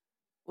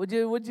Would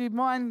you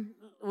mind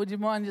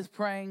just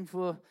praying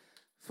for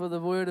the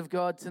Word of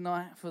God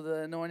tonight, for the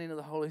anointing of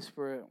the Holy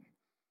Spirit?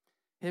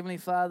 Heavenly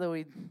Father,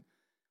 we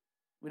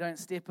don't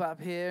step up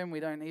here and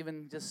we don't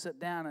even just sit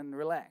down and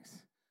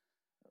relax.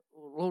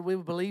 Lord, we're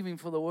believing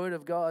for the Word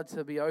of God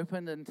to be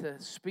opened and to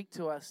speak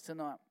to us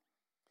tonight.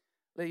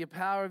 Let your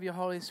power of your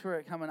Holy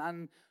Spirit come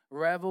and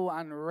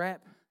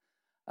unwrap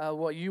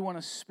what you want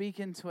to speak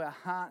into our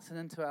hearts and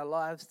into our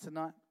lives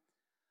tonight.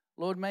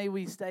 Lord, may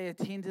we stay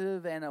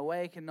attentive and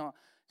awake and not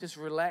just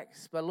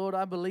relax. But Lord,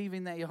 I believe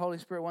in that your Holy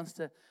Spirit wants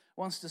to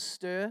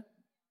stir,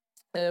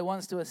 it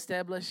wants to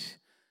establish,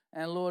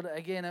 and Lord,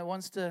 again, it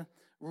wants to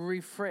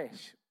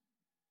refresh.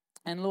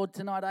 And Lord,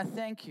 tonight I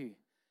thank you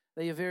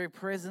that your very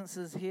presence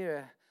is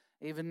here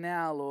even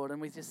now, Lord.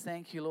 And we just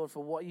thank you, Lord,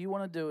 for what you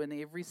want to do in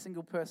every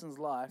single person's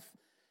life.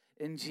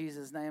 In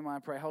Jesus' name I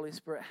pray. Holy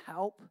Spirit,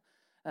 help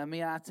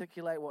me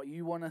articulate what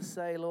you want to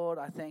say, Lord.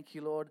 I thank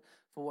you, Lord,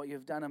 for what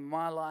you've done in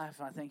my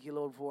life. I thank you,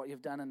 Lord, for what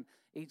you've done in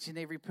each and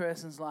every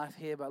person's life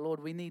here. But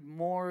Lord, we need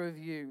more of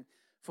you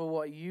for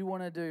what you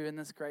want to do in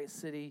this great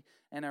city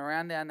and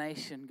around our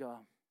nation, God.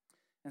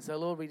 And so,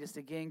 Lord, we just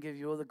again give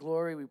you all the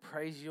glory. We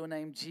praise your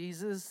name,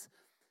 Jesus,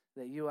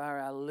 that you are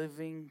our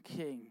living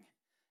King.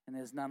 And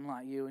there's none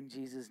like you. In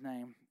Jesus'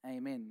 name,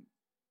 amen.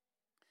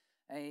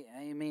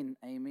 Amen,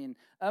 amen.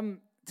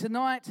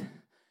 Tonight,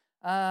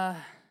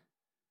 one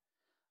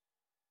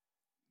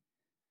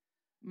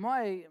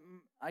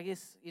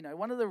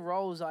of the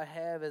roles I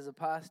have as a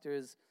pastor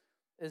is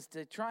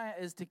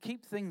to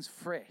keep things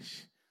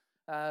fresh.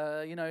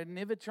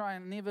 Never try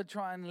and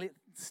let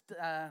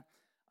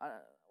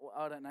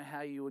I don't know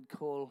how you would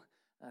call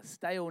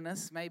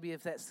staleness. Maybe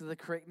if that's the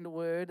correct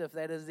word, if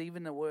that is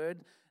even a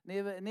word.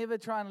 Never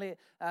try and let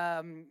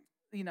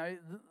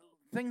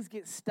things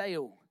get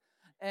stale.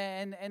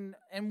 And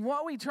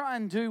what we try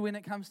and do when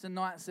it comes to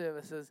night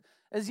services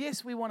is,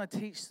 yes, we want to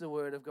teach the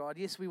Word of God.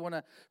 Yes, we want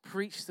to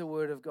preach the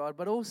Word of God.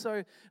 But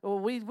also,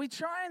 we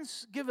try and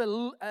give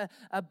a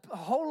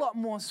whole lot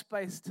more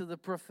space to the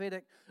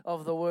prophetic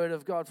of the Word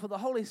of God, for the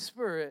Holy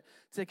Spirit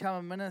to come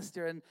and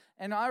minister.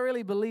 And I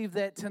really believe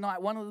that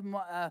tonight, one of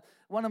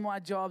my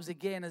jobs,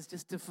 again, is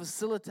just to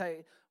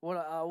facilitate what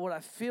I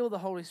feel the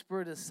Holy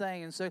Spirit is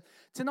saying. And so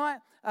tonight,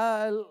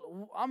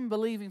 I'm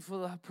believing for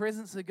the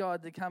presence of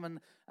God to come and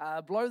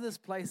blow this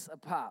place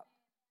apart.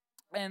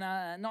 And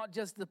not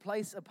just the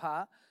place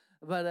apart,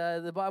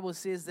 but the Bible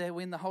says that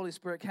when the Holy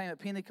Spirit came at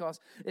Pentecost,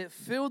 it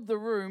filled the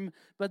room,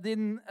 but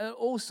then it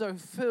also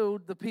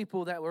filled the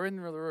people that were in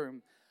the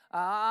room.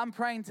 I'm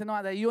praying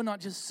tonight that you're not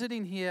just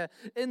sitting here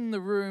in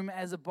the room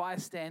as a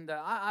bystander.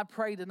 I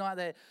pray tonight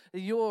that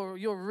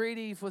you're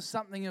ready for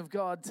something of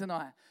God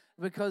tonight.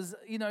 Because,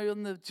 in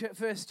the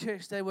first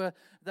church, they were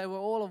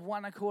all of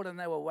one accord and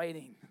they were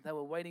waiting. They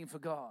were waiting for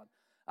God.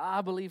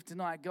 I believe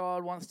tonight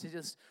God wants to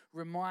just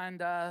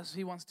remind us.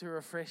 He wants to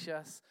refresh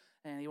us.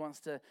 And He wants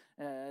to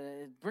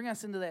bring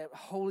us into that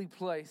holy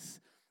place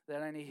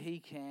that only He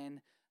can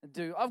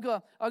do. I've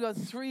got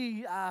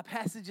three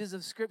passages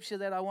of Scripture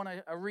that I want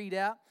to read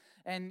out.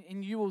 And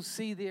you will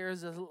see there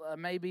is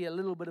maybe a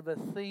little bit of a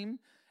theme.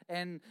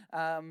 And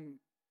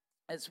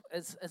it's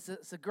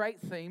a great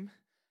theme.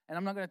 And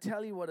I'm not going to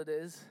tell you what it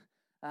is.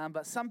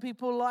 But some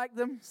people like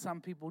them.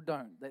 Some people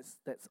don't.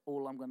 That's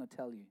all I'm going to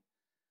tell you.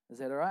 Is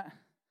that all right?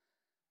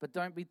 But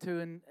don't be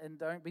too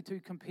don't be too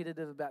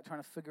competitive about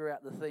trying to figure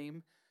out the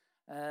theme,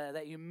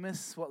 that you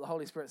miss what the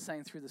Holy Spirit's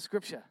saying through the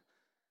Scripture.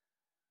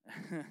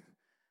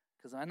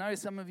 Because I know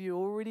some of you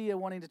already are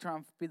wanting to try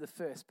and be the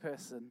first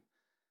person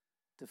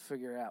to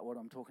figure out what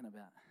I'm talking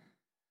about.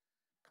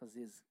 Because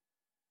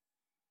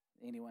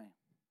anyway,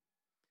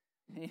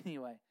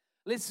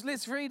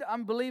 let's read.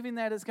 I'm believing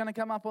that it's going to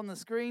come up on the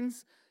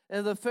screens.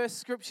 The first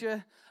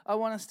scripture I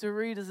want us to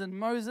read is in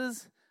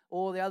Moses,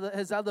 or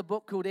his other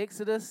book called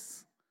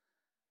Exodus.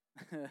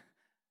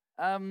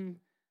 Are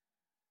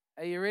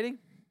you ready?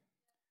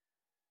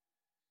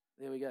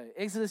 There we go.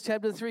 Exodus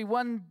chapter 3.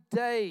 One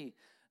day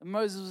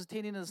Moses was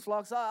tending his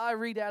flocks. I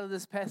read out of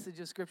this passage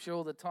of scripture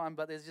all the time,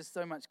 but there's just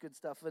so much good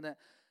stuff in it.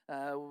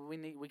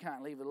 We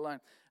can't leave it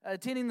alone.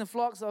 Tending the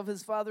flocks of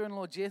his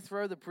father-in-law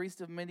Jethro, the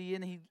priest of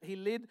Midian, he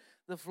led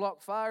the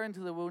flock far into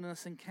the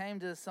wilderness and came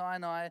to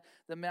Sinai,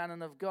 the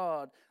mountain of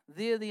God.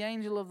 There the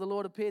angel of the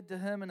Lord appeared to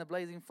him in a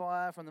blazing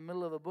fire from the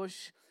middle of a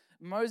bush.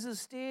 Moses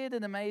stared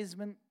in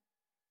amazement.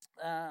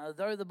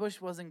 Though the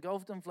bush was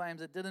engulfed in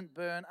flames, it didn't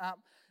burn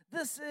up.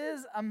 This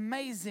is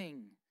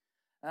amazing.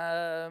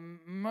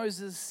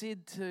 Moses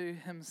said to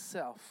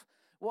himself,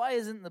 why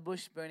isn't the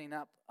bush burning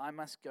up? I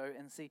must go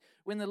and see.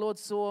 When the Lord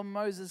saw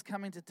Moses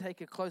coming to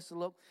take a closer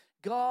look,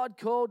 God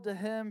called to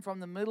him from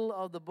the middle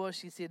of the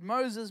bush. He said,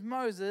 Moses,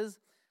 Moses.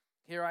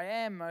 Here I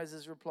am,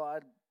 Moses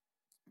replied.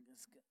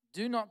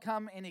 Do not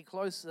come any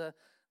closer,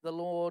 the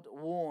Lord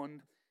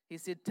warned. He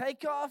said,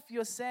 take off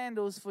your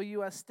sandals, for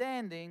you are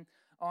standing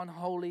on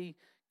holy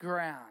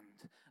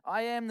ground.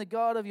 I am the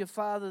God of your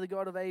father, the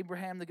God of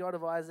Abraham, the God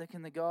of Isaac,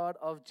 and the God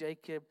of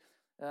Jacob.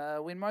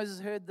 When Moses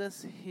heard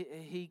this,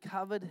 he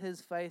covered his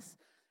face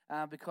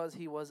because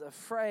he was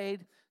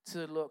afraid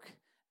to look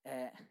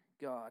at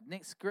God.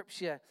 Next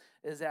scripture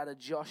is out of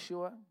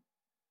Joshua.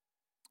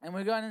 And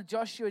we're going to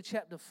Joshua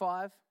chapter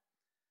 5.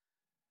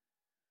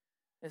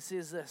 It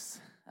says this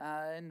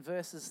in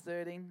verses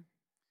 13.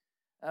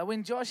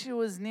 When Joshua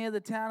was near the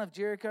town of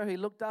Jericho, he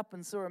looked up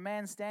and saw a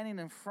man standing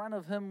in front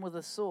of him with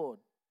a sword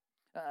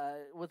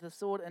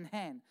in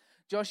hand.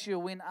 Joshua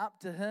went up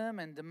to him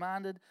and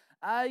demanded,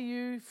 "Are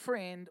you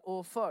friend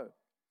or foe?"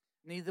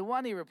 "Neither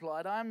one," he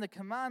replied. "I am the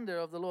commander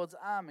of the Lord's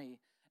army."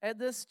 At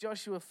this,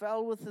 Joshua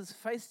fell with his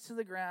face to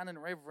the ground in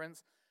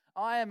reverence.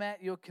 "I am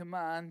at your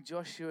command,"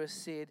 Joshua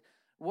said.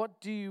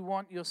 "What do you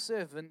want your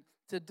servant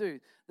to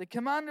do?" The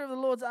commander of the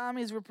Lord's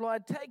armies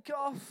replied, "Take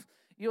off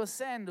your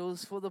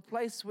sandals, for the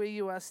place where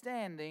you are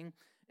standing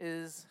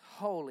is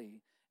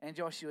holy." And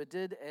Joshua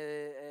did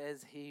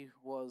as he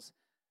was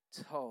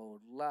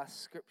told.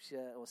 Last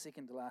scripture, or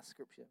second to last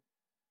scripture,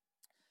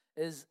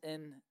 is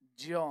in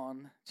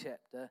John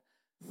chapter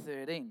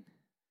 13.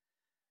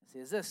 It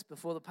says this: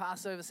 before the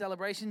Passover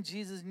celebration,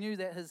 Jesus knew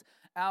that his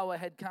hour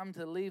had come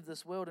to leave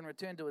this world and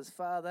return to his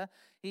Father.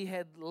 He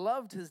had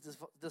loved his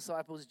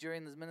disciples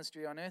during his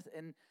ministry on earth,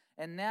 and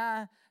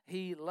now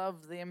he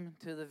loved them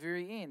to the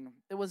very end.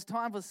 It was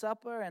time for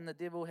supper, and the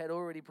devil had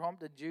already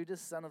prompted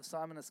Judas, son of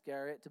Simon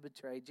Iscariot, to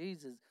betray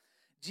Jesus.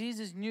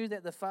 Jesus knew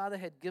that the Father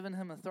had given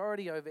him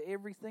authority over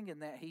everything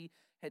and that he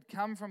had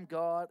come from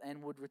God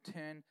and would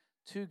return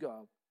to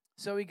God.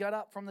 So he got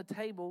up from the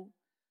table,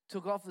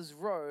 took off his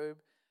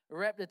robe,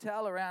 wrapped a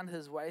towel around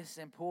his waist,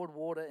 and poured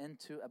water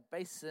into a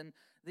basin.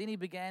 Then he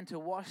began to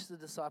wash the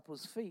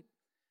disciples' feet,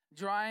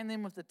 drying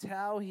them with the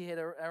towel he had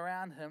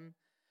around him.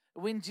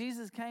 When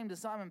Jesus came to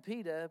Simon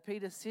Peter,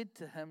 Peter said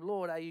to him,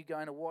 "Lord, are you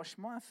going to wash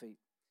my feet?"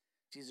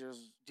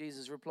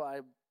 Jesus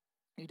replied,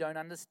 "You don't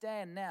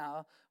understand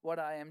now what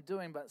I am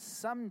doing, but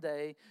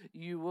someday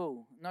you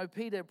will." "No,"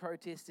 Peter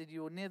protested,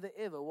 "you will never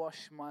ever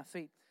wash my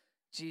feet."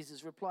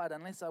 Jesus replied,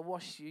 "Unless I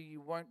wash you, you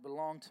won't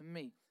belong to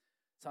me."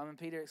 Simon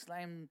Peter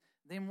exclaimed,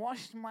 "Then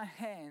wash my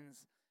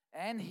hands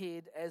and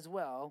head as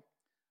well,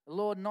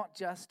 Lord, not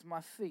just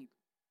my feet."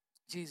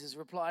 Jesus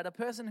replied, "A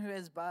person who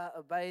has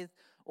bathed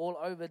all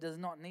over does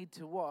not need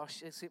to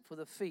wash except for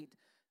the feet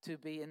to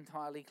be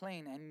entirely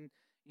clean. And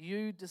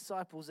you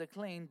disciples are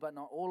clean, but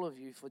not all of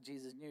you," for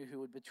Jesus knew who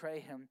would betray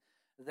him.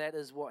 That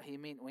is what he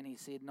meant when he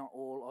said, "Not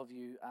all of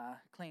you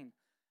are clean."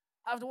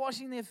 After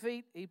washing their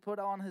feet, he put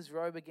on his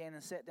robe again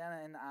and sat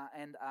down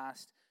and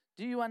asked,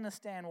 "Do you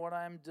understand what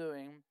I am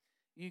doing?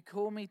 You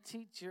call me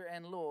teacher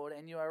and Lord,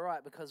 and you are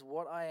right, because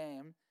what I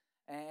am,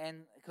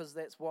 and because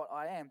that's what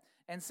I am.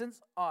 And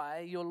since I,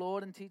 your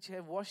Lord and teacher,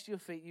 have washed your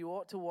feet, you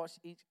ought to wash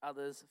each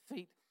other's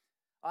feet.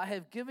 I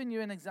have given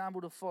you an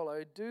example to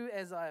follow. Do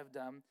as I have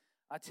done.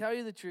 I tell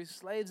you the truth,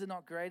 slaves are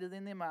not greater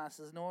than their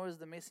masters, nor is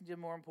the messenger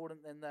more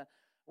important than the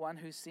one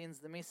who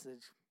sends the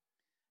message.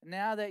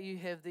 Now that you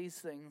have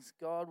these things,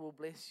 God will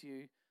bless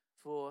you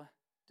for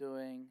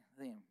doing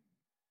them."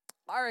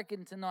 I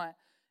reckon tonight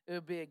it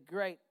would be a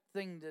great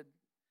thing to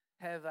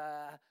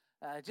have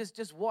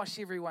just wash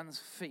everyone's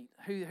feet.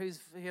 Who's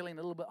feeling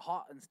a little bit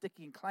hot and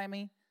sticky and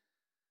clammy?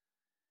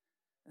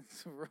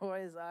 It's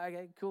Roy's.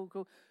 Okay,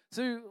 cool.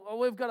 So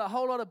we've got a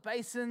whole lot of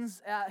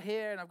basins out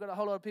here, and I've got a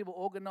whole lot of people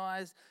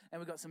organized, and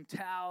we've got some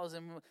towels,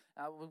 and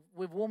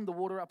we've warmed the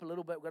water up a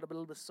little bit. We've got a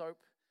little bit of soap,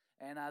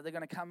 and they're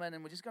going to come in,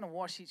 and we're just going to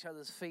wash each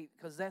other's feet,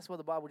 because that's what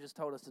the Bible just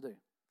told us to do.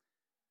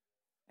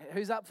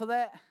 Who's up for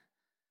that?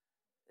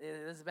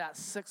 There's about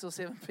 6 or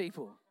 7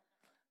 people.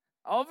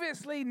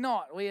 Obviously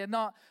not. We are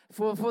not.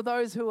 For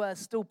those who are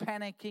still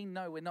panicking,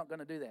 no, we're not going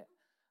to do that.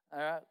 All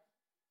right?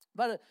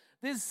 But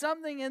there's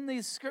something in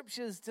these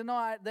scriptures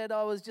tonight that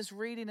I was just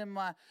reading in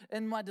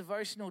my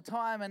devotional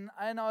time, and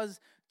I was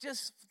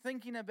just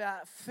thinking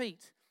about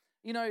feet.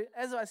 You know,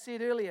 as I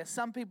said earlier,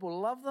 some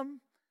people love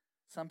them,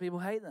 some people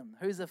hate them.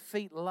 Who's a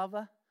feet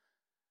lover?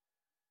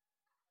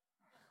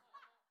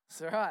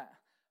 That's all right.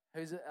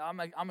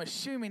 I'm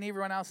assuming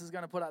everyone else is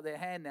going to put up their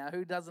hand now.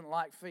 Who doesn't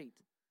like feet?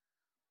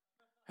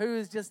 Who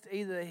is just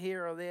either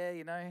here or there,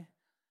 you know,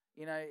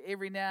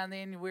 every now and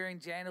then wearing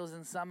jandals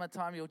in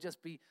summertime, you'll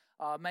just be,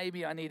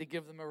 maybe I need to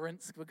give them a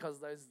rinse because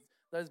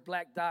those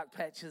black dark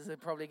patches are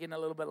probably getting a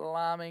little bit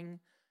alarming.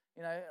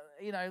 You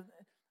know,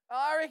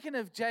 I reckon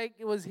if Jake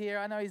was here,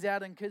 I know he's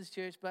out in kids'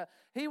 church, but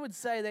he would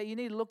say that you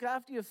need to look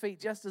after your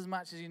feet just as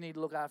much as you need to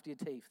look after your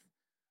teeth.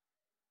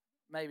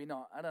 Maybe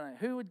not. I don't know.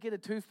 Who would get a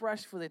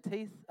toothbrush for their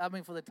teeth?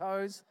 For their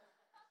toes?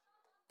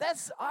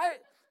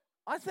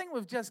 I think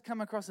we've just come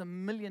across $1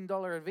 million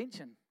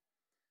invention.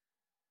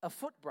 A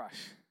foot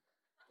brush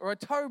or a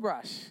toe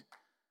brush.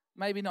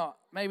 Maybe not.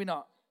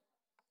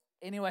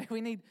 Anyway,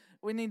 we need,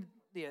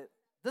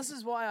 this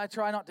is why I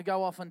try not to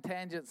go off on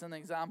tangents and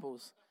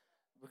examples,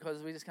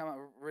 because we just come up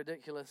with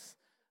ridiculous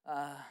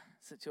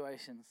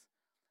situations.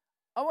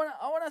 I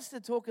want us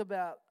to talk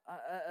about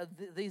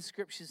these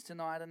scriptures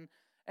tonight,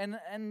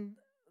 and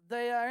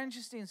they are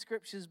interesting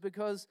scriptures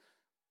because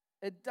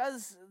it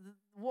does,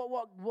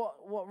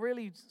 what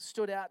really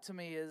stood out to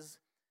me is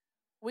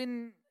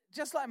when,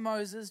 just like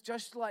Moses,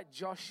 just like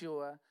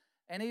Joshua,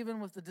 and even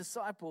with the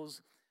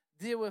disciples,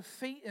 there were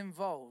feet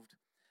involved.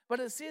 But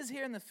it says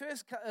here in the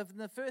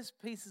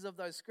first pieces of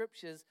those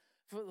scriptures,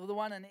 for the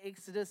one in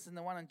Exodus and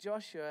the one in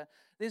Joshua,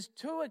 there's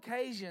two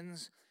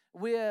occasions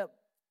where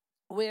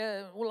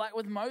like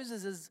with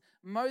Moses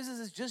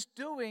is just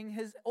doing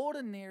his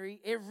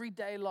ordinary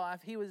everyday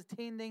life. He was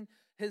tending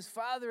his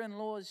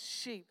father-in-law's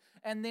sheep,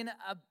 and then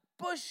a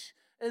bush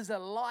is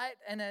alight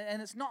and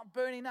it's not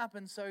burning up,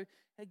 and so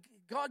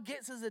God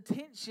gets his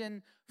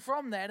attention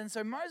from that, and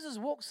so Moses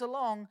walks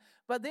along,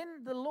 but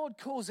then the Lord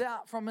calls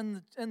out from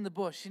in the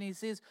bush, and he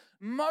says,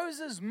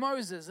 "Moses,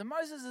 Moses," and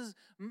Moses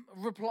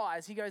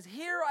replies. He goes,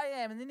 "Here I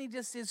am," and then he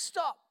just says,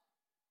 "Stop.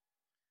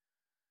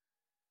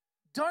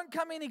 Don't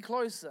come any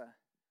closer."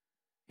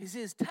 He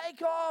says,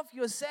 "Take off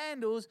your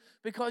sandals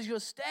because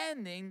you're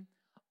standing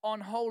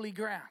on holy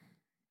ground."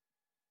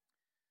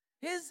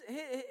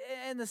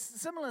 And the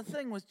similar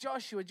thing with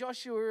Joshua.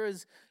 Joshua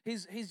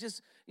he's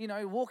just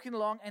walking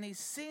along, and he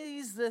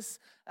sees this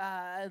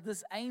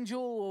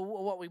angel,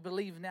 or what we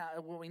believe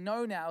now, what we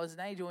know now is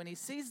an angel, and he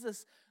sees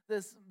this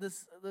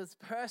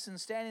person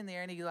standing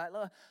there, and he's like,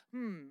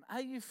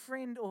 are you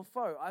friend or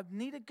foe? I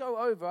need to go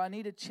over. I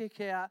need to check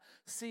out,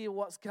 see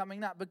what's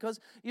coming up, because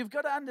you've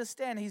got to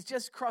understand, he's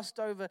just crossed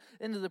over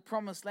into the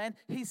promised land.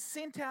 He's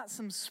sent out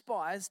some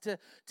spies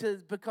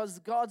because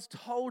God's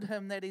told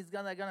him that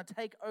they're going to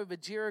take over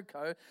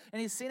Jericho,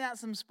 and he's sent out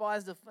some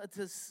spies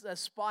to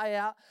spy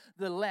out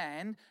the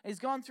land. He's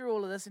gone through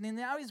all of this, and then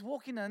now he's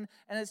walking in,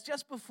 and it's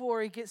just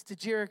before he gets to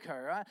Jericho,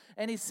 right?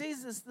 And he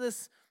sees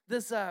this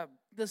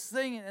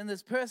thing and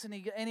this person,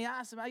 and he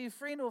asks him, "Are you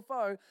friend or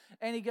foe?"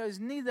 And he goes,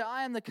 "Neither.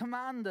 I am the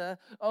commander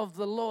of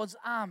the Lord's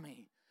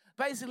army."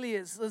 Basically,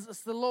 it's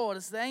the Lord.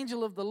 It's the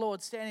angel of the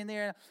Lord standing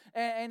there,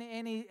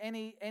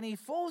 and he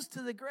falls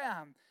to the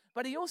ground.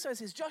 But he also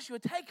says, "Joshua,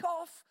 take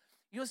off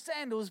your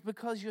sandals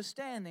because you're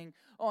standing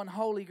on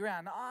holy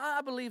ground."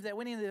 I believe that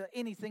when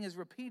anything is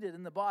repeated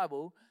in the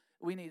Bible,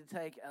 we need to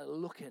take a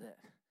look at it.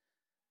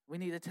 We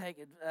need to take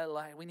it,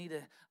 we need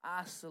to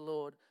ask the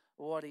Lord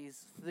what he's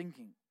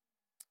thinking.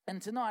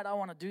 And tonight, I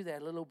want to do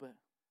that a little bit.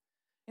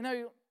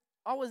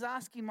 I was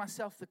asking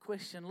myself the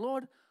question,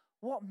 Lord,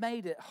 what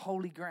made it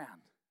holy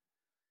ground?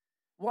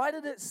 Why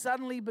did it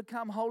suddenly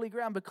become holy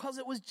ground? Because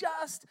it was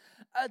just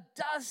a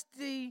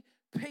dusty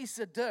piece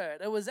of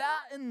dirt. It was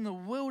out in the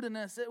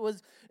wilderness. It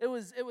was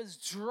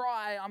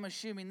dry, I'm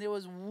assuming. There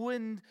was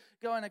wind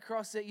going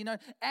across it.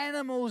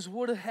 Animals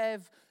would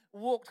have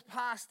walked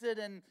past it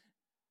and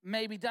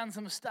maybe done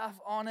some stuff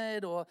on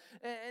it, and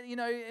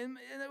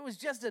it was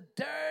just a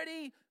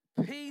dirty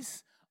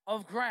piece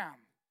of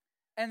ground.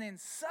 And then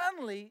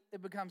suddenly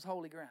it becomes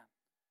holy ground.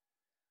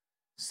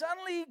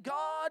 Suddenly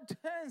God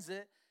turns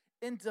it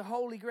into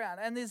holy ground.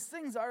 And there's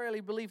things I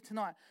really believe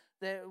tonight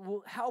that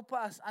will help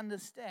us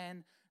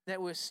understand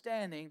that we're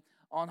standing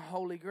on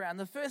holy ground.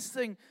 The first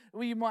thing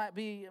we might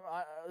be,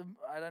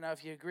 I don't know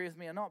if you agree with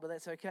me or not, but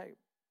that's okay.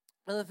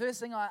 But the first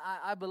thing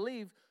I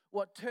believe,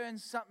 what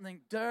turns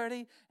something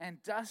dirty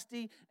and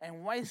dusty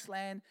and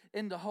wasteland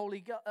into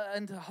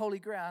holy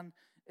ground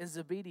is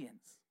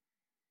obedience.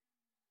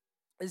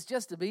 It's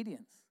just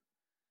obedience.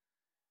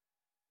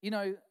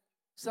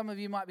 Some of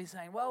you might be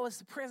saying, well, it's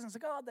the presence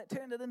of God that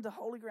turned it into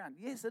holy ground.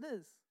 Yes, it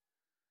is.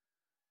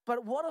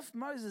 But what if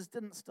Moses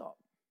didn't stop?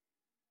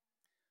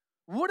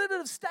 Would it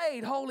have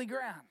stayed holy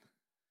ground?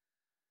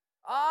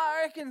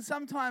 I reckon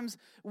sometimes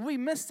we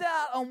miss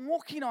out on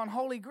walking on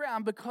holy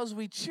ground because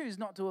we choose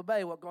not to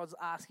obey what God's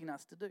asking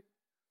us to do.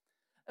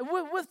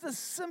 With the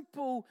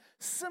simple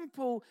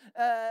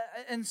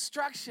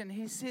instruction,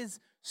 he says,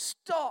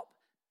 stop,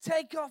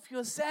 take off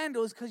your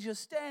sandals because you're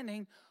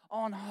standing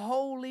on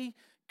holy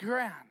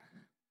ground.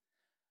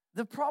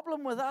 The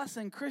problem with us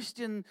in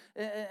Christianity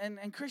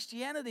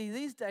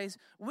these days,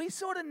 we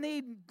sort of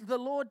need the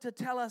Lord to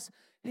tell us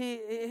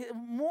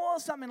more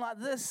something like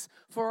this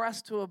for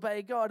us to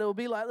obey God. It will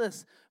be like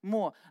this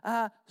more.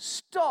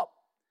 Stop.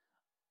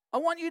 I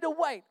want you to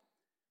wait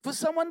for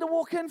someone to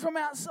walk in from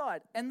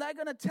outside, and they're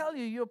going to tell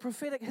you your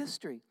prophetic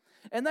history.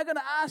 And they're going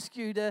to ask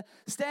you to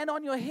stand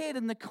on your head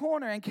in the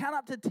corner and count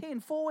up to 10,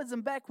 forwards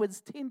and backwards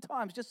 10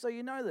 times, just so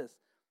you know this.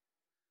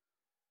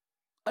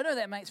 I know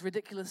that makes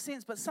ridiculous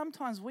sense, but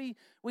sometimes we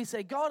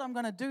say, God, I'm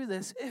going to do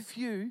this if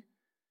you,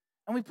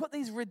 and we put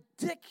these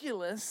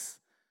ridiculous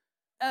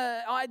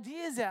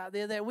ideas out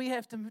there that we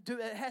have to do.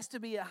 It has to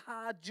be a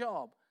hard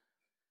job.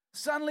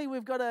 Suddenly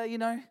we've got to,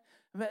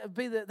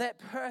 be that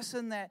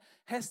person that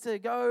has to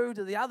go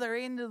to the other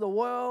end of the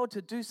world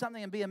to do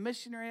something and be a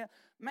missionary.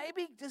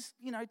 Maybe just,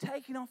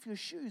 taking off your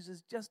shoes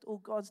is just all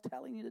God's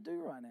telling you to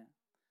do right now.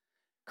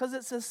 Because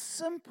it's a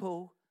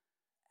simple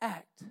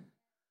act.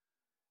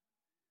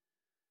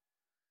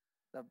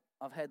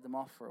 I've had them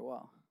off for a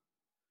while.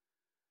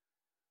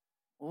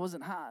 It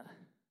wasn't hard.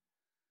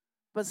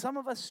 But some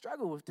of us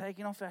struggle with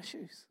taking off our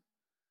shoes.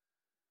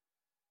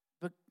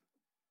 But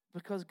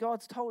because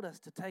God's told us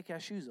to take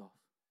our shoes off.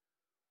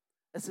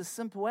 It's a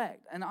simple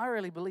act. And I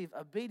really believe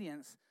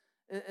obedience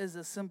is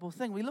a simple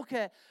thing. We look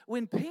at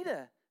when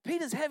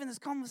Peter's having this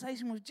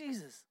conversation with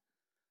Jesus.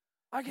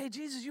 Okay,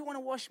 Jesus, you want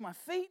to wash my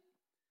feet?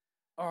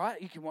 All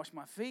right, you can wash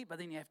my feet, but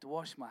then you have to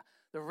wash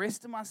the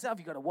rest of myself.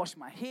 You got to wash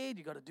my head.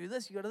 You got to do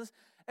this. You got to this.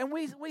 And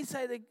we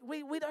say that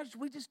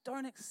we just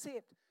don't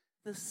accept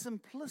the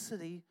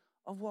simplicity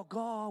of what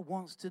God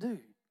wants to do.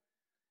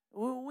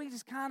 We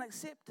just can't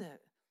accept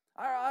it.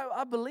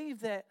 I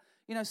believe that,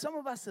 some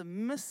of us are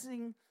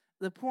missing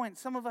the point.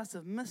 Some of us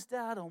have missed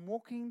out on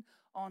walking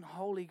on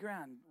holy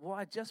ground.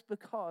 Why? Just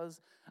because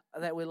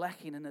that we're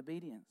lacking in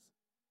obedience.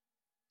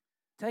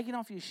 Taking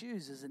off your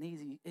shoes is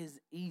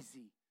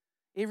easy.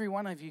 Every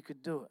one of you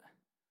could do it.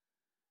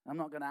 I'm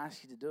not going to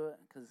ask you to do it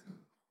because,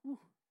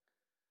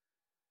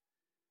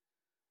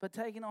 but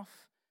taking off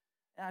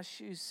our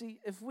shoes. See,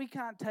 if we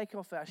can't take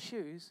off our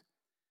shoes,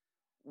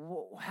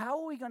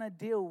 how are we going to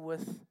deal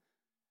with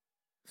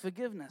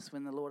forgiveness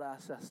when the Lord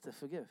asks us to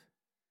forgive?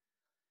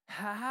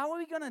 How are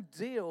we going to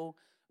deal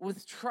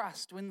with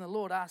trust when the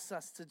Lord asks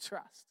us to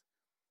trust?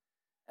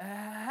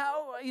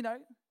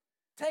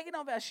 Taking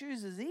off our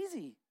shoes is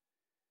easy.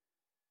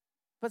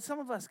 But some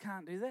of us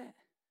can't do that.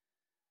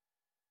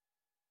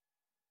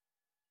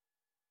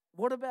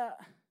 What about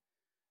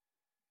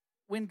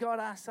when God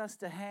asks us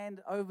to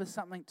hand over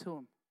something to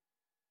Him?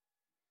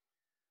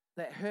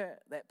 That hurt,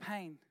 that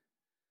pain,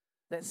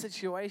 that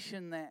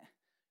situation that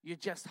you're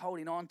just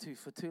holding on to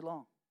for too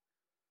long.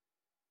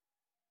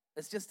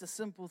 It's just a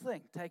simple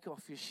thing. Take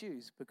off your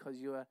shoes because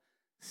you are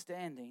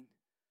standing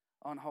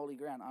on holy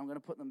ground. I'm going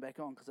to put them back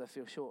on because I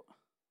feel short.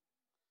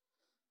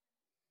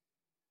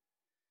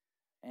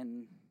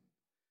 And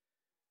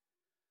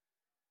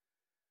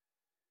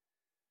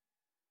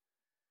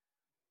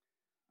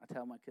I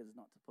tell my kids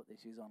not to put their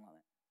shoes on like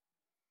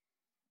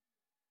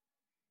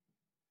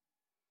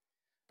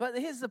that. But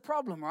here's the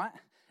problem, right?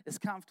 It's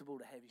comfortable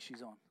to have your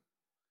shoes on.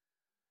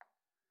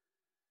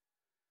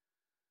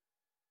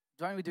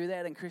 Don't we do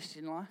that in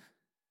Christian life?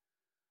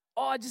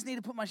 Oh, I just need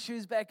to put my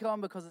shoes back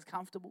on because it's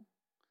comfortable.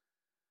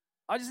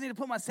 I just need to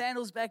put my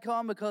sandals back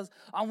on because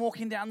I'm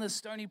walking down this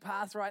stony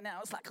path right now.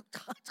 It's like,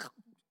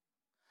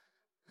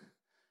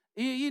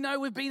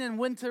 we've been in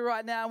winter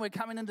right now. We're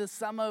coming into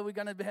summer. We're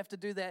going to have to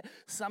do that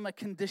summer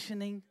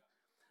conditioning.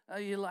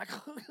 You're like,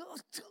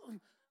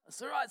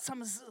 it's all right.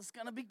 Summer's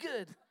going to be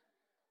good.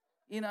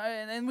 And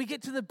then we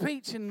get to the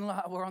beach and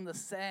we're on the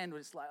sand. We're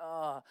just like,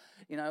 all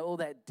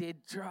that dead,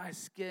 dry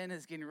skin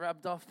is getting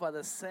rubbed off by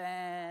the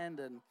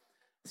sand. And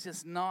it's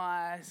just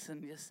nice.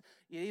 And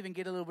you even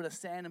get a little bit of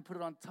sand and put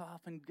it on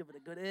top and give it a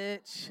good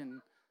itch.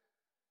 And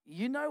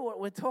you know what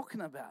we're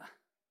talking about.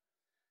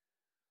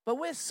 But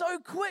we're so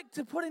quick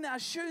to putting our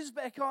shoes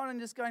back on and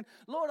just going,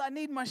 Lord, I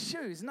need my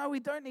shoes. No, we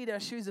don't need our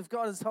shoes if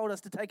God has told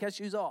us to take our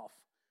shoes off.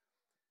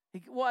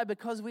 Why?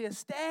 Because we are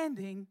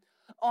standing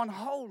on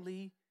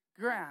holy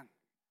ground.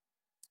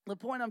 The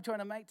point I'm trying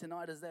to make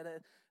tonight is that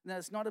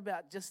it's not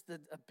about just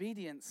the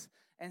obedience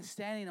and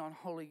standing on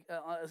holy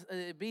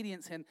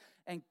obedience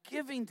and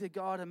giving to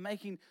God and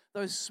making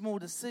those small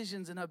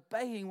decisions and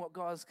obeying what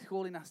God's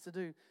calling us to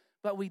do.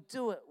 But we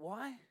do it.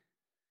 Why?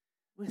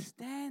 We're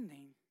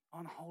standing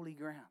on holy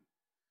ground.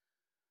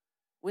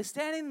 We're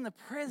standing in the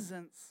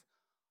presence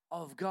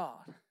of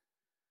God.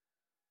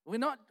 We're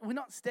not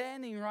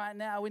standing right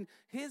now.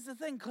 Here's the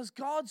thing, because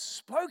God's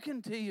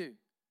spoken to you.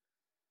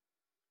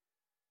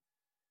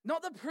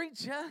 Not the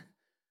preacher,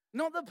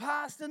 not the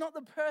pastor, not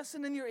the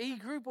person in your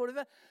e-group or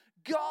whatever.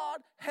 God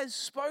has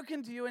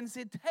spoken to you and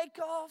said, take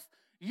off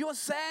your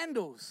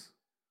sandals,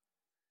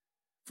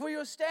 for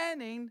you're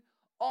standing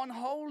on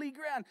holy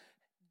ground.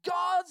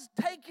 God's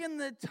taken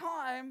the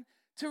time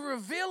to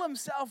reveal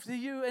Himself to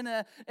you in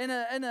a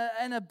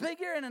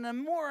bigger and in a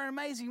more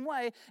amazing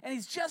way, and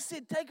He's just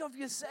said, take off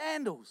your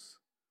sandals,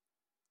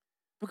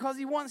 because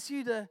He wants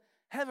you to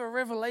have a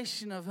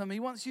revelation of Him. He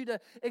wants you to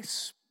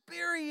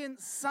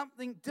experience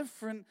something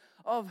different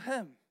of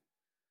Him.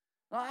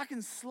 I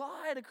can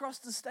slide across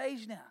the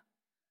stage now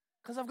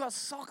because I've got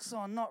socks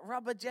on, not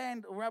rubber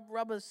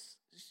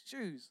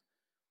shoes.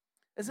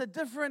 It's a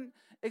different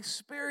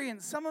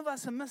experience. Some of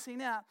us are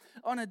missing out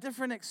on a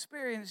different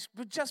experience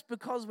just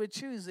because we're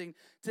choosing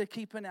to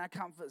keep in our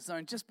comfort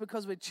zone, just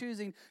because we're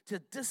choosing to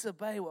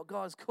disobey what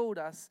God's called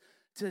us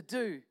to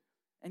do.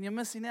 And you're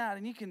missing out,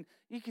 and you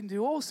can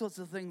do all sorts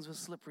of things with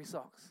slippery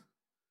socks.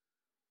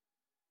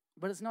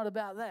 But it's not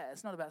about that.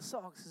 It's not about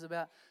socks. It's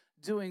about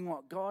doing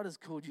what God has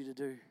called you to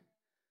do.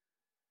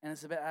 And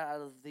it's about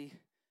out of the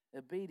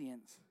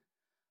obedience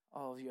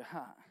of your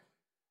heart.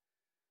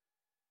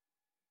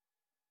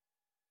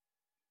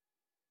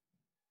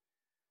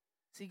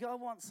 See, God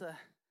wants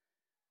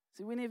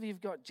whenever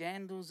you've got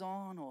jandals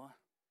on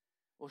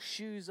or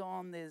shoes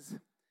on, there's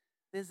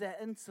that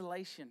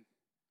insulation.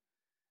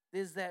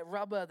 There's that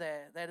rubber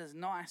there that is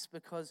nice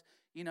because,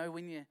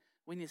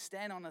 when you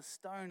stand on a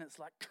stone, it's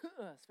like,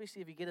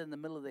 especially if you get in the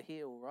middle of the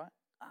heel, right?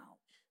 Ouch.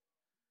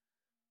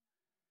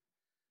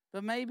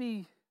 But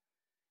maybe,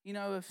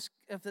 if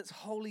it's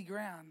holy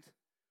ground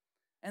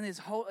and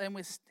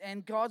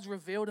and God's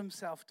revealed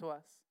Himself to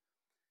us,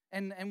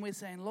 and we're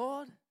saying,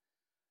 Lord,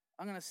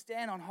 I'm going to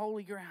stand on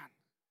holy ground.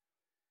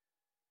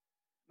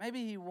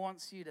 Maybe He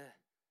wants you to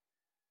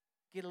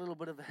get a little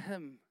bit of a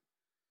hymn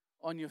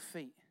on your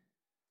feet.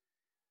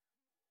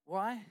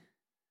 Why?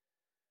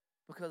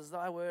 Because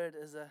thy word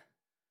is a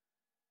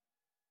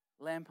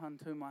lamp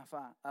unto my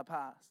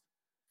past.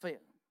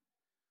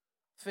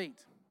 Feet.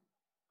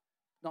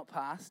 Not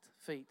past,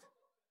 feet.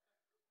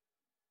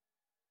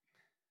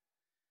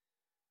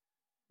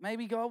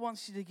 Maybe God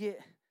wants you to get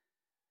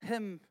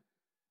him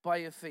by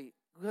your feet.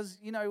 Because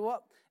you know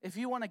what? If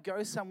you want to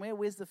go somewhere,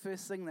 what's the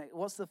first thing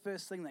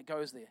that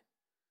goes there?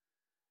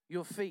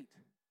 Your feet.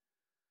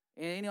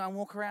 Anyone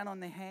walk around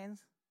on their hands?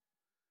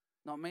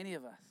 Not many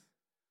of us.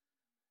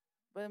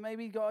 But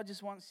maybe God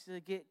just wants to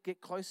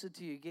get closer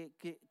to you,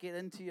 get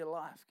into your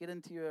life, get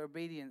into your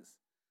obedience,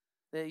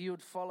 that you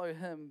would follow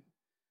him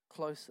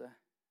closer.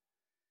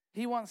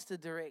 He wants to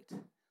direct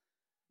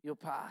your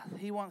path.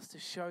 He wants to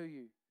show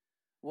you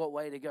what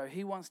way to go.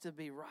 He wants to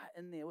be right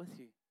in there with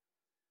you.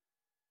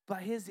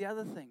 But here's the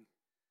other thing,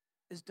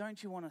 is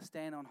don't you want to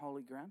stand on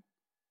holy ground?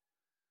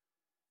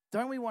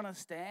 Don't we want to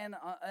stand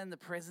in the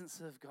presence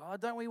of God?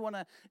 Don't we want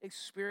to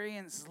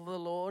experience the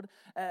Lord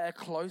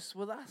close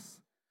with us?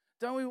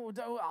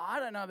 I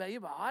don't know about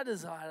you, but I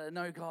desire to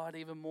know God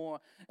even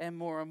more and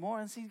more and more.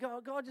 And see,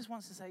 God just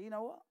wants to say, you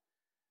know what?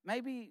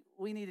 Maybe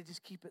we need to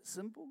just keep it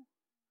simple.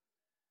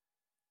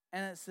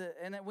 And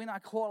when I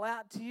call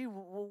out to you,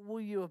 will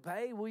you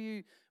obey? Will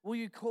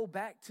you call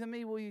back to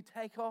me? Will you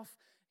take off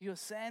your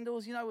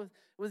sandals? You know,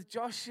 with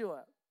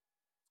Joshua,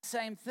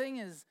 same thing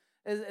as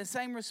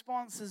same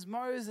response as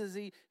Moses.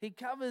 He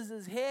covers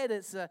his head.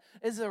 It's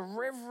a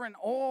reverent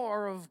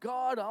awe of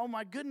God. Oh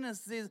my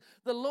goodness, the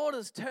Lord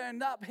has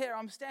turned up here.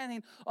 I'm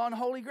standing on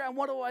holy ground.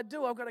 What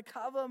do? I've got to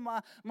cover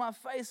my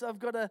face. I've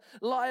got to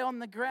lie on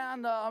the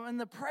ground. I'm in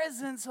the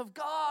presence of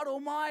God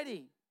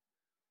Almighty.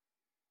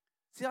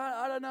 See,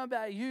 I don't know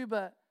about you,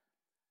 but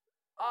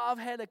I've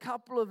had a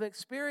couple of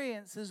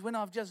experiences when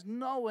I've just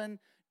known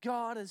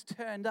God has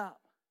turned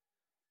up.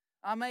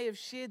 I may have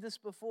shared this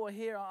before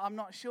here, I'm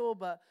not sure,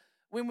 but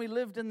when we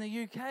lived in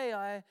the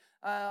UK,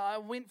 I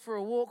went for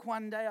a walk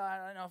one day.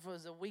 I don't know if it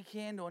was a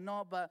weekend or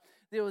not, but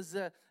there was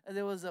a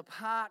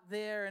park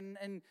there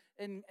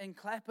in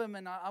Clapham,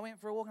 and I went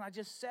for a walk, and I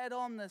just sat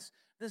on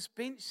this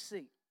bench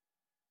seat.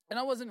 And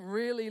I wasn't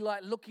really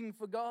like looking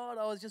for God.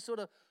 I was just sort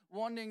of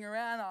wandering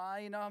around.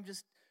 I'm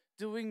just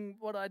doing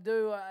what I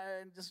do.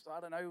 I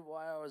don't know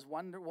why I was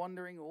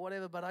wandering or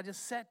whatever, but I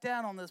just sat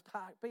down on this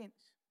park bench.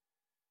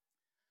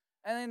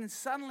 And then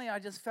suddenly I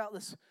just felt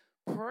this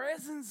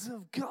presence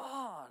of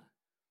God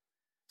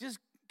just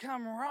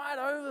come right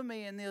over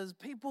me, and there was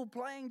people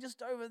playing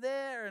just over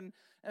there and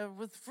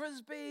with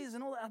frisbees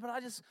and all that, but I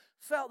just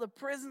felt the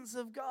presence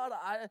of God.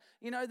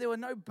 There were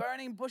no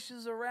burning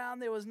bushes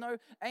around, there was no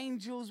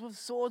angels with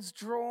swords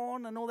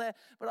drawn and all that,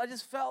 but I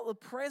just felt the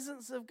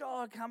presence of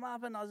God come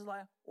up, and I was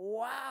like,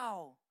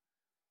 wow.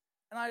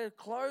 And I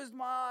closed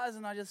my eyes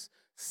and I just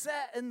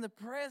sat in the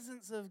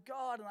presence of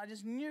God, and I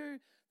just knew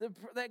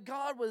that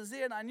God was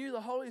there, and I knew the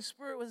Holy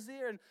Spirit was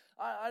there. And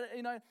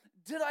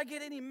did I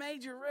get any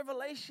major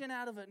revelation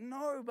out of it?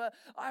 No, but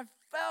I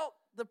felt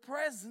the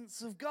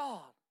presence of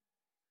God.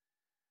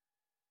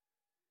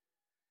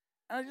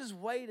 And I just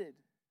waited.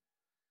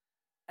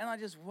 And I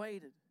just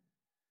waited.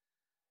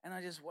 And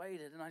I just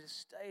waited. And I just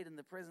stayed in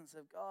the presence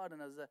of God.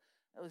 And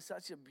it was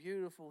such a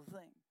beautiful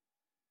thing.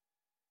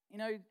 You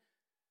know,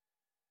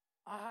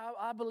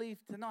 I believe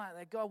tonight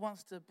that God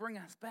wants to bring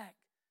us back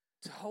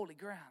to holy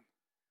ground.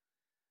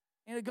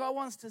 You know, God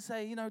wants to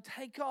say,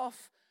 take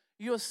off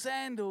your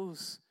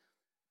sandals.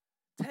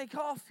 Take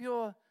off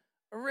your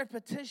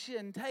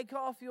repetition. Take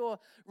off your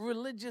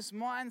religious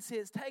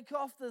mindsets. Take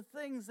off the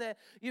things that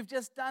you've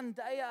just done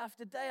day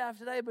after day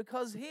after day,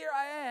 because here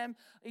I am,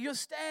 you're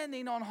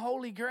standing on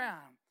holy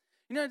ground.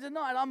 You know,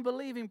 tonight I'm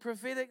believing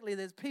prophetically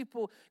there's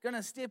people going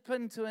to step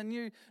into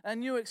a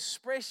new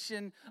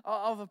expression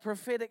of a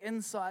prophetic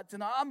insight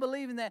tonight. I'm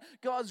believing that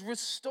God's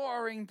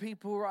restoring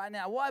people right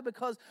now. Why?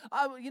 Because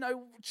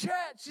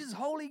church is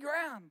holy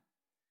ground.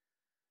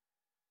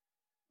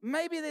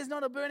 Maybe there's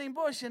not a burning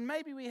bush, and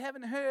maybe we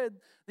haven't heard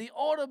the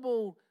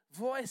audible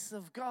voice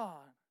of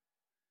God.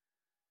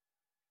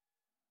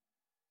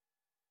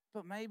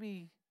 But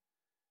maybe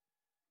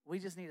we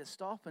just need to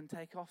stop and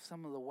take off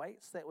some of the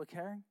weights that we're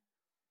carrying.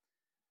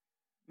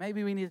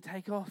 Maybe we need to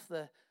take off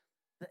the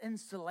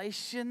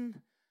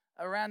insulation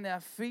around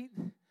our feet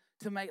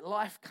to make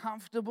life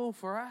comfortable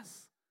for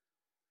us.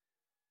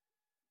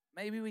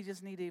 Maybe we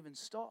just need to even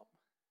stop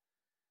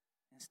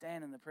and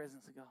stand in the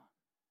presence of God.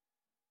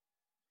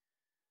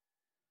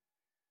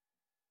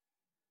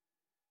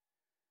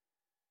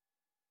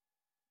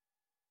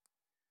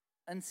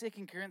 In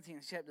 2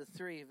 Corinthians chapter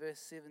 3, verse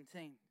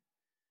 17,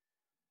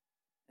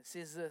 it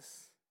says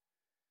this: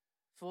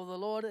 "For the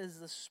Lord is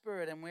the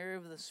Spirit, and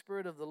wherever the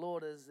Spirit of the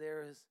Lord is,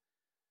 there is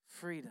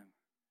freedom."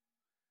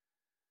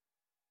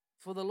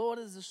 For the Lord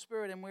is the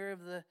Spirit, and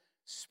wherever the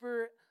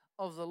Spirit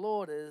of the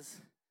Lord is,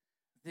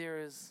 there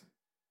is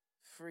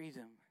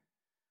freedom.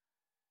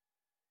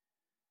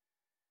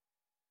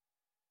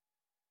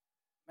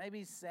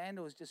 Maybe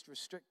sandals just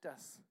restrict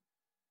us.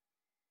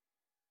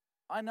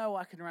 I know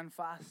I can run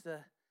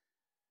faster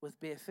with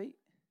bare feet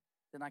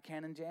than I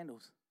can in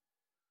sandals.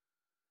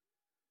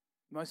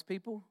 Most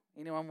people?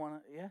 Anyone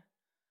want to? Yeah?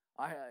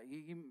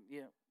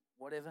 Yeah,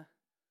 whatever.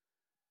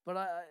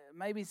 But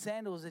maybe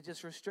sandals are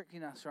just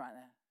restricting us right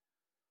now.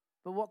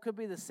 But what could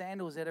be the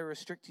sandals that are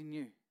restricting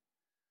you?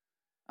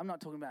 I'm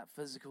not talking about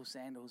physical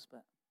sandals,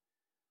 but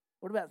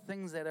what about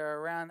things that are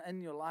around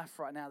in your life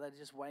right now that are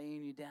just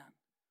weighing you down?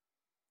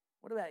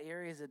 What about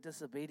areas of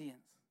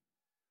disobedience?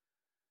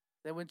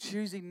 That we're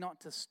choosing not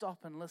to stop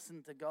and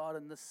listen to God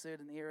in this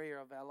certain area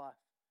of our life.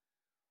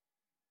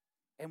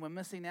 And we're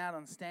missing out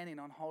on standing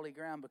on holy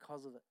ground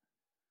because of it.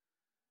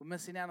 We're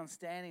missing out on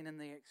standing in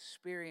the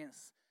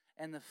experience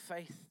and the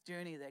faith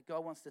journey that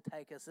God wants to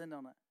take us in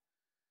on it.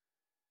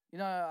 You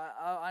know,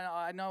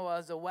 I know I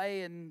was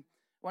away, and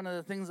one of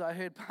the things I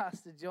heard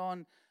Pastor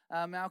John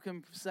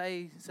Malcolm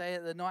say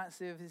at the night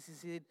service, he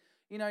said,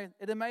 you know,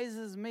 it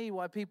amazes me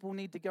why people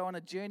need to go on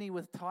a journey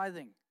with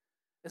tithing.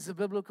 It's a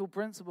biblical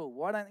principle.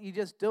 Why don't you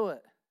just do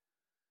it?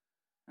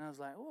 And I was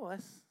like, oh,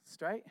 that's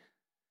straight.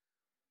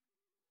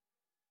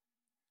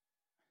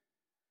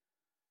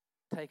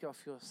 Take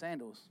off your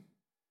sandals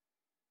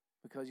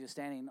because you're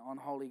standing on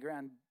holy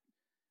ground.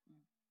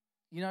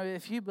 You know,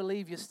 if you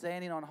believe you're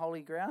standing on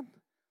holy ground,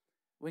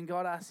 when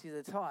God asks you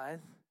to tithe,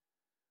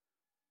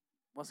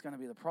 what's going to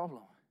be the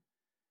problem?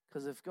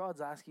 Because if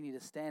God's asking you to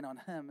stand on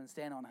Him and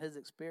stand on His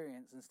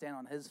experience and stand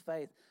on His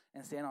faith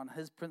and stand on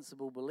His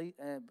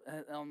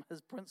on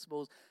His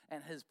principles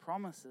and His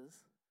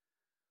promises,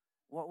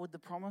 what would the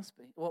promise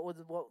be?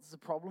 What's the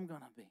problem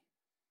going to be?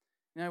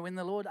 You know, when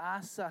the Lord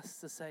asks us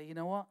to say, you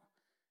know what?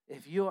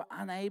 If you're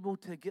unable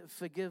to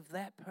forgive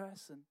that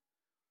person,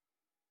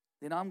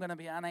 then I'm going to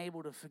be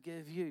unable to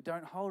forgive you.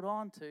 Don't hold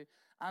on to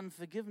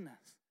unforgiveness.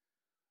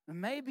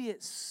 And maybe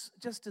it's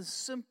just as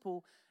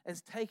simple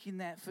as taking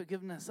that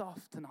unforgiveness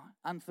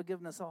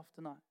off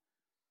tonight.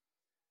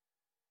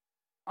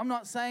 I'm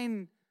not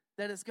saying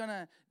that it's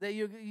that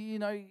you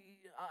know,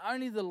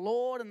 only the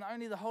Lord and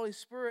only the Holy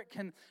Spirit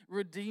can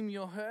redeem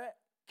your hurt,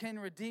 can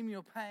redeem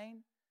your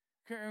pain,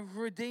 can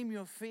redeem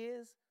your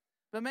fears.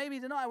 But maybe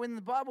tonight, when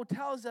the Bible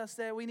tells us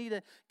that we need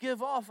to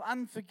give off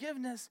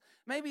unforgiveness,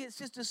 maybe it's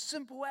just a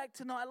simple act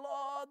tonight.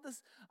 Lord,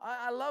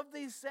 I love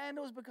these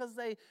sandals because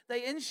they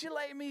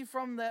insulate me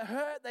from the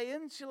hurt. They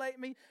insulate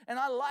me, and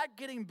I like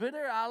getting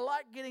bitter. I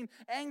like getting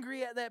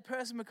angry at that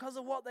person because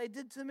of what they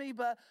did to me.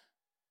 But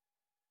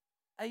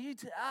are you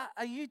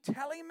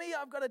telling me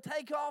I've got to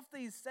take off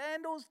these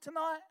sandals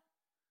tonight?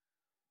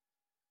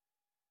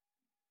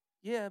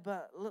 Yeah,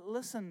 but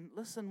listen.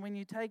 When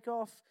you take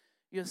off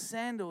your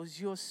sandals,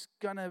 you're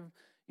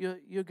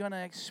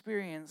gonna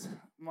experience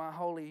my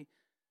holy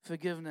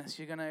forgiveness.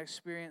 You're gonna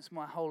experience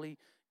my holy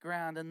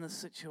ground in this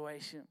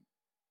situation.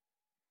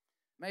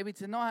 Maybe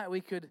tonight we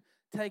could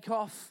take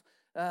off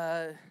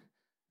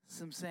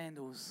some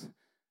sandals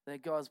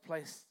that God's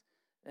placed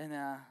in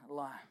our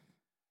life.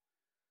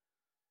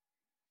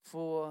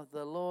 For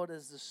the Lord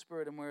is the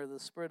Spirit, and where the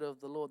Spirit of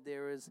the Lord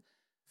there is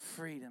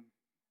freedom.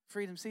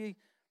 Freedom.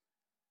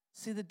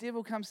 See, the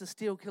devil comes to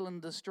steal, kill,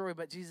 and destroy,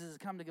 but Jesus has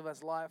come to give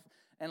us life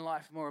and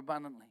life more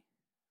abundantly.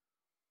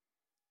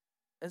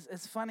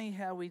 It's funny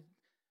how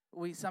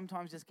we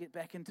sometimes just get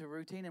back into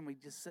routine and we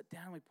just sit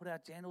down, we put our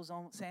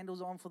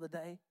sandals on for the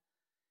day,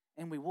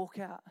 and we walk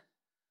out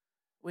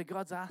where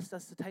God's asked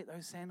us to take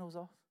those sandals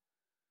off.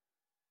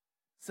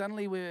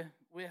 Suddenly we're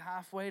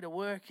halfway to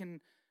work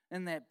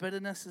and that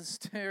bitterness is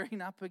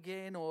stirring up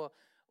again, or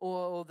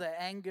the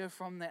anger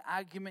from the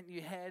argument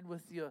you had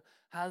with your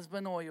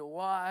husband or your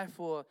wife,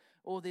 or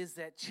there's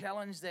that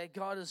challenge that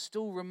God is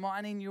still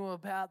reminding you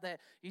about that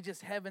you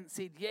just haven't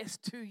said yes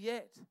to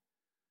yet.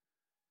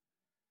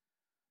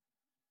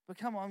 But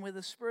come on, where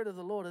the Spirit of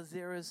the Lord is,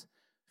 there is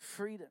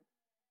freedom.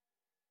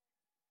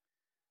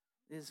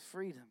 There's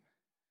freedom.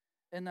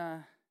 And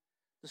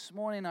this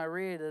morning I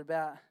read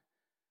about,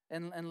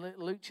 in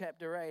Luke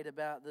chapter 8,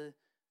 about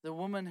the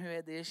woman who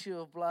had the issue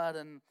of blood,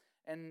 and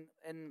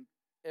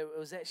it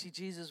was actually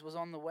Jesus was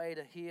on the way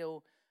to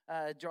heal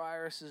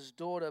Jairus'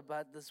 daughter,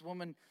 but this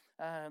woman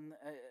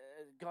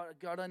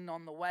got in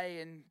on the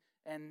way,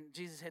 and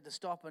Jesus had to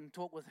stop and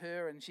talk with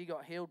her, and she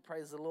got healed,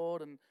 praise the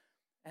Lord,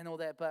 and all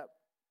that. But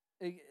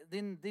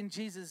then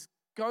Jesus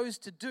goes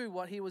to do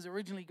what he was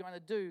originally going to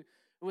do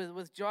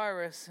with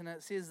Jairus, and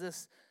it says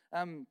this,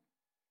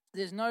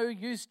 there's no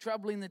use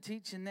troubling the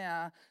teacher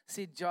now,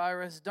 said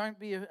Jairus.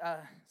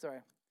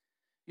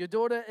 Your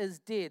daughter is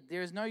dead.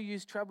 There is no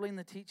use troubling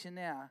the teacher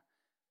now.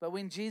 But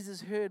when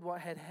Jesus heard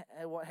what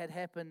had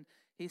happened,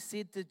 he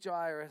said to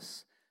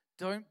Jairus,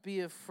 don't be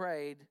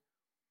afraid,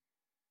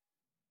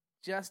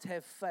 just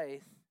have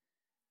faith,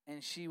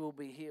 and she will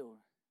be healed.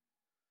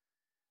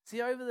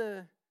 See, over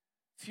the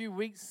few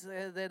weeks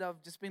that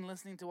I've just been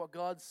listening to what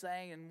God's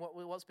saying and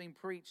what's been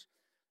preached,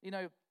 you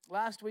know,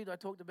 last week I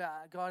talked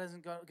about God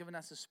hasn't given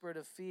us a spirit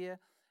of fear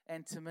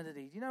and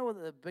timidity. Do you know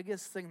what the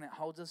biggest thing that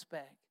holds us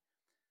back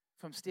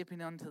from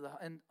stepping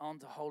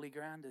onto holy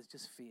ground is?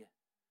 Just fear.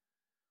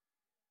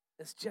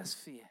 It's just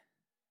fear.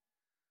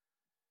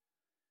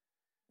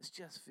 It's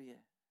just fear.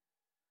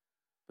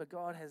 But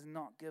God has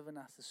not given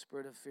us a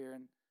spirit of fear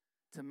and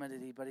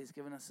timidity, but he's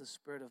given us a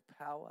spirit of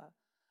power,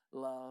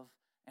 love,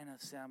 and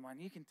of sound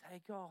mind. You can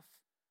take off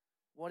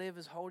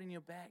whatever's holding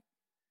you back.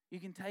 You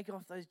can take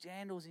off those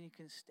jandals and you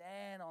can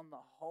stand on the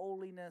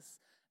holiness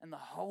and the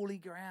holy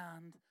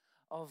ground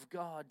of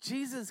God.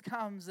 Jesus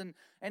comes and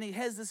he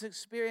has this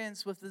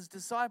experience with his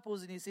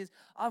disciples and he says,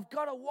 I've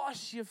got to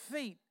wash your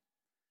feet.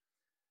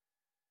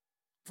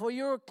 For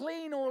you're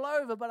clean all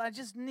over, but I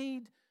just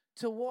need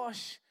to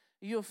wash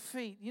your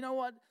feet. You know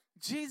what?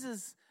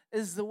 Jesus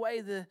is the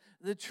way,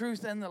 the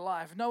truth, and the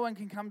life. No one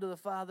can come to the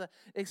Father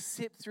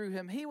except through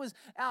him. He was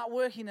out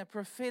working a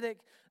prophetic,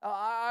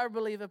 I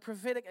believe, a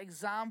prophetic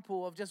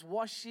example of just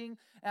washing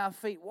our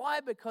feet.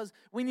 Why? Because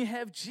when you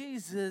have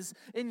Jesus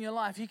in your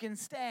life, you can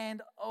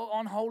stand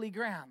on holy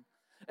ground.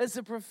 It's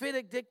a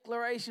prophetic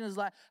declaration. It's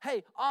like,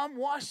 hey, I'm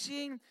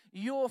washing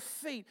your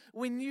feet.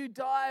 When you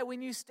die,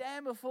 when you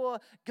stand before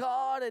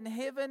God in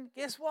heaven,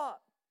 guess what?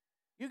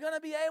 You're going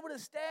to be able to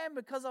stand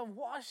because I've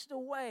washed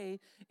away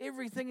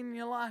everything in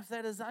your life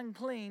that is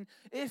unclean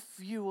if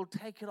you will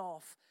take it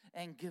off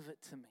and give it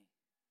to me.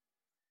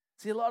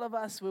 See, a lot of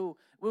us will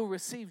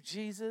receive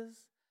Jesus,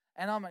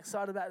 and I'm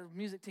excited about it. The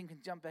music team can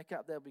jump back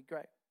up. That'll be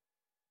great.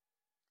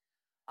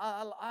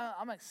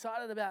 I'm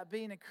excited about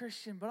being a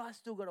Christian, but I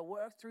still got to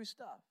work through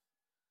stuff.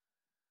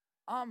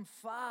 I'm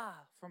far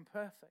from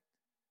perfect.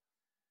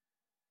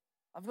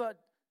 I've got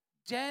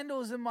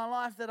jandals in my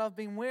life that I've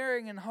been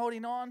wearing and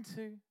holding on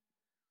to.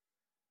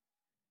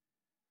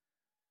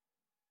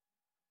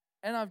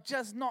 And I've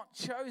just not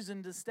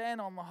chosen to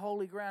stand on the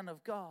holy ground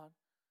of God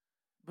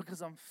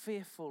because I'm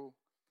fearful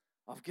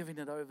of giving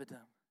it over to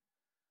him.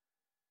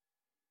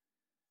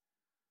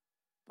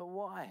 But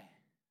why?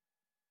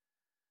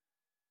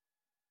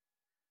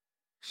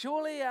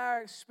 Surely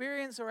our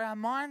experience or our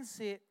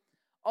mindset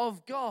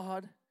of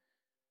God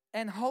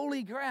and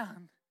holy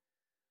ground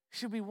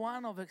should be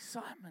one of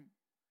excitement.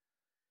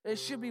 It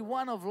should be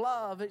one of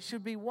love. It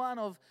should be one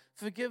of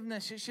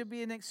forgiveness. It should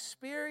be an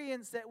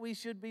experience that we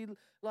should be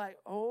like,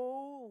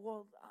 oh,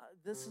 well, I'm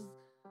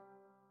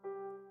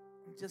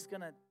just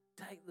going to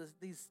take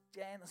these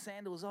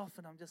sandals off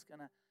and I'm just going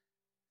to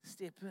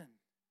step in.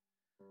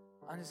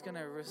 I'm just going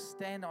to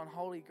stand on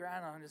holy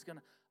ground.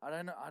 I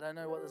don't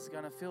know what this is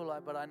going to feel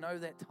like, but I know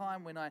that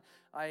time when I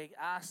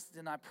asked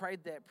and I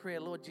prayed that prayer,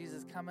 Lord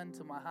Jesus, come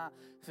into my heart.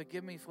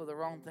 Forgive me for the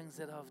wrong things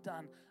that I've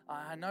done.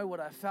 I know what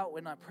I felt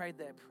when I prayed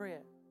that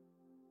prayer.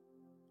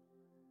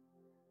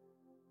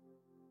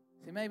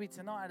 See, maybe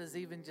tonight is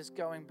even just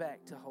going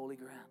back to holy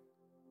ground.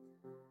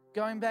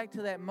 Going back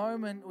to that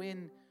moment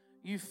when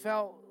you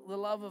felt the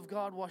love of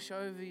God wash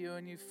over you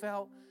and you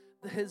felt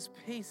his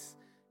peace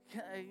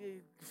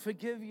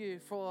forgive you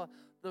for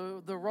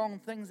the wrong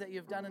things that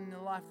you've done in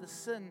your life, the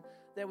sin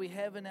that we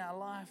have in our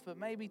life. But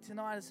maybe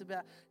tonight it's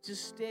about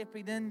just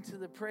stepping into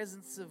the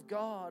presence of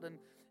God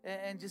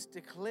and just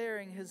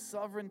declaring his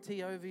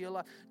sovereignty over your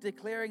life,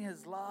 declaring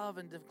his love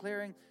and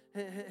declaring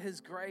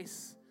his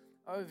grace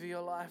over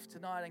your life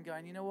tonight and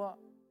going, you know what?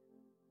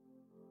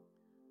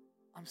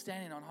 I'm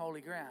standing on holy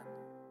ground.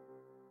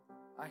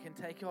 I can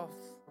take off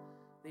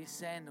these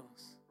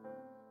sandals.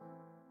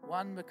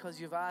 One, because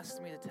you've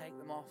asked me to take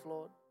them off,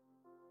 Lord.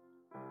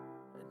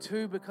 And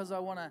two, because I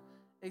want to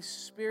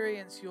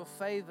experience your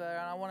favor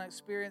and I want to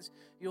experience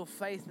your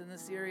faith in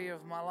this area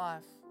of my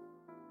life.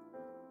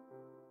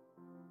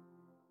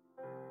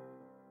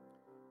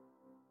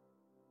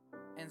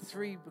 And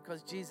three,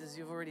 because Jesus,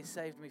 you've already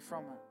saved me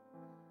from it.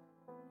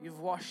 You've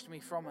washed me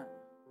from it.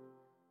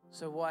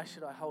 So why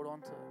should I hold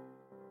on to it?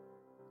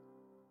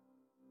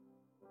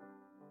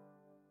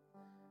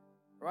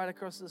 Right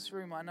across this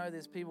room, I know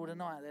there's people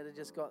tonight that have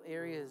just got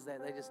areas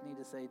that they just need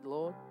to say,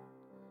 Lord,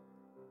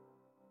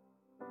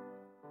 I'm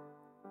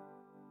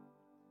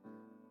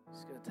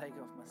just going to take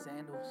off my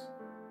sandals.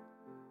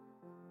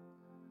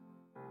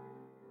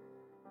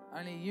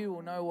 Only you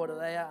will know what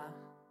they are.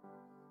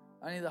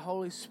 Only the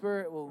Holy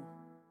Spirit will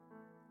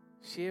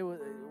share with,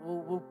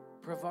 will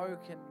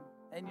provoke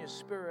in your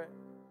spirit.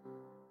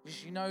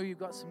 Just you know you've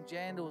got some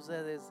jandals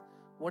there. There's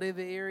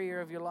whatever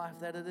area of your life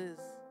that it is.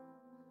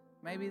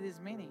 Maybe there's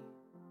many.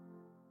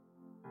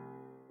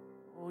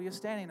 Well, you're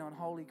standing on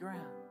holy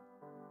ground.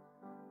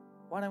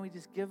 Why don't we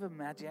just give him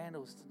our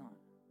jandals tonight?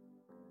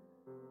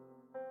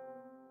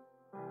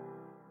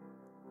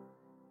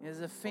 There's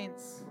a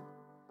fence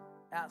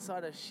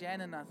outside of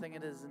Shannon, I think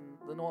it is, in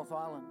the North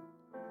Island.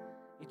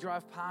 You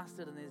drive past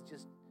it and there's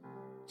just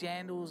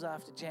jandals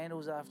after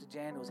jandals after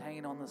jandals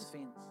hanging on this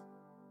fence.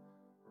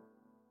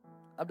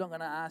 I'm not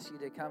going to ask you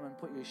to come and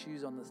put your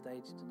shoes on the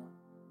stage tonight.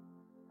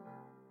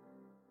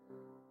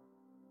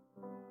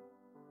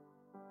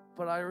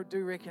 But I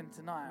do reckon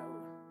tonight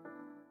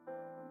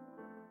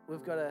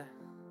we've got to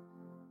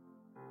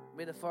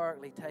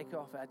metaphorically take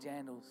off our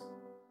jandals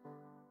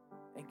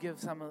and give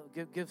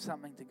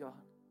something to God.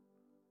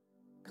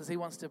 Because he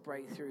wants to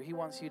break through. He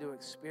wants you to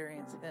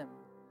experience him.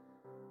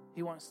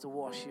 He wants to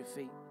wash your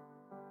feet.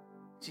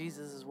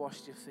 Jesus has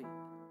washed your feet.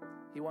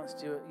 He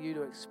wants you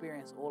to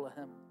experience all of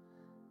him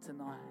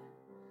tonight.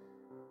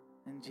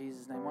 In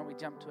Jesus' name. Why don't we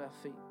jump to our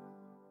feet?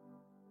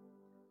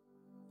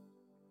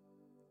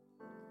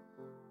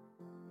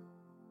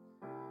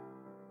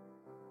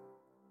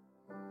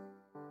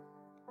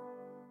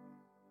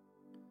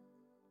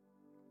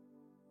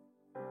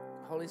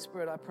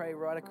 Spirit, I pray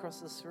right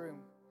across this room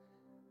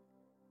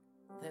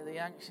that the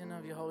unction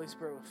of your Holy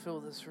Spirit will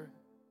fill this room.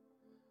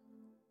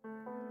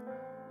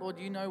 Lord,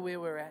 you know where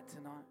we're at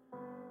tonight.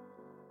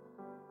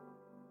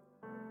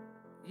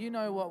 You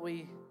know what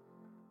we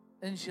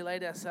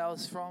insulate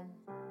ourselves from.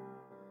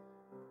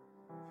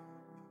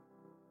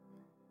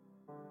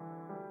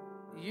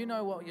 You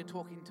know what you're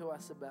talking to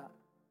us about.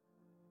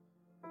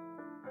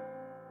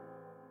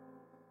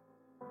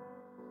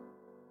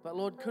 But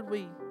Lord, could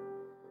we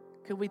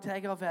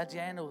take off our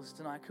jandals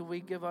tonight? Could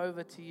we give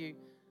over to you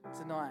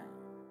tonight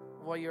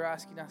what you're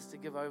asking us to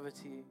give over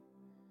to you?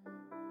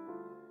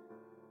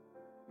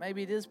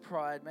 Maybe it is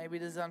pride. Maybe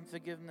it is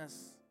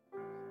unforgiveness.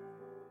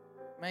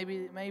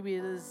 Maybe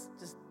it is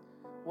just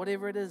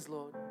whatever it is,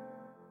 Lord.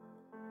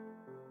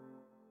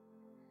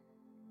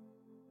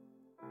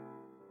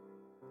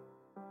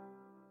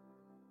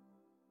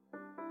 I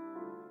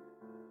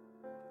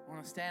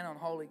want to stand on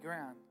holy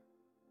ground.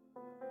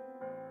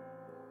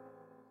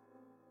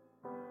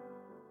 I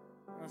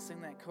want to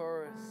sing that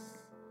chorus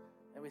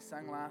that we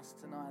sang last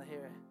tonight.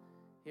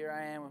 Here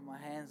I am with my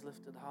hands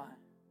lifted high.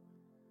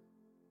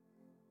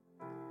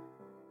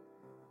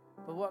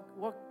 But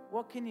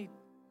what can you...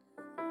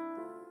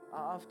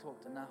 I've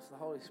talked enough. The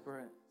Holy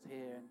Spirit's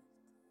here.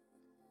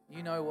 And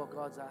you know what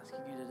God's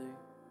asking you to do.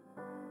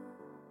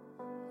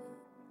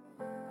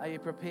 Are you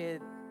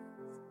prepared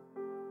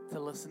to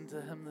listen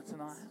to Him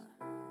tonight?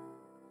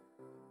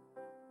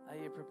 Are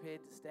you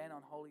prepared to stand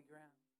on holy ground?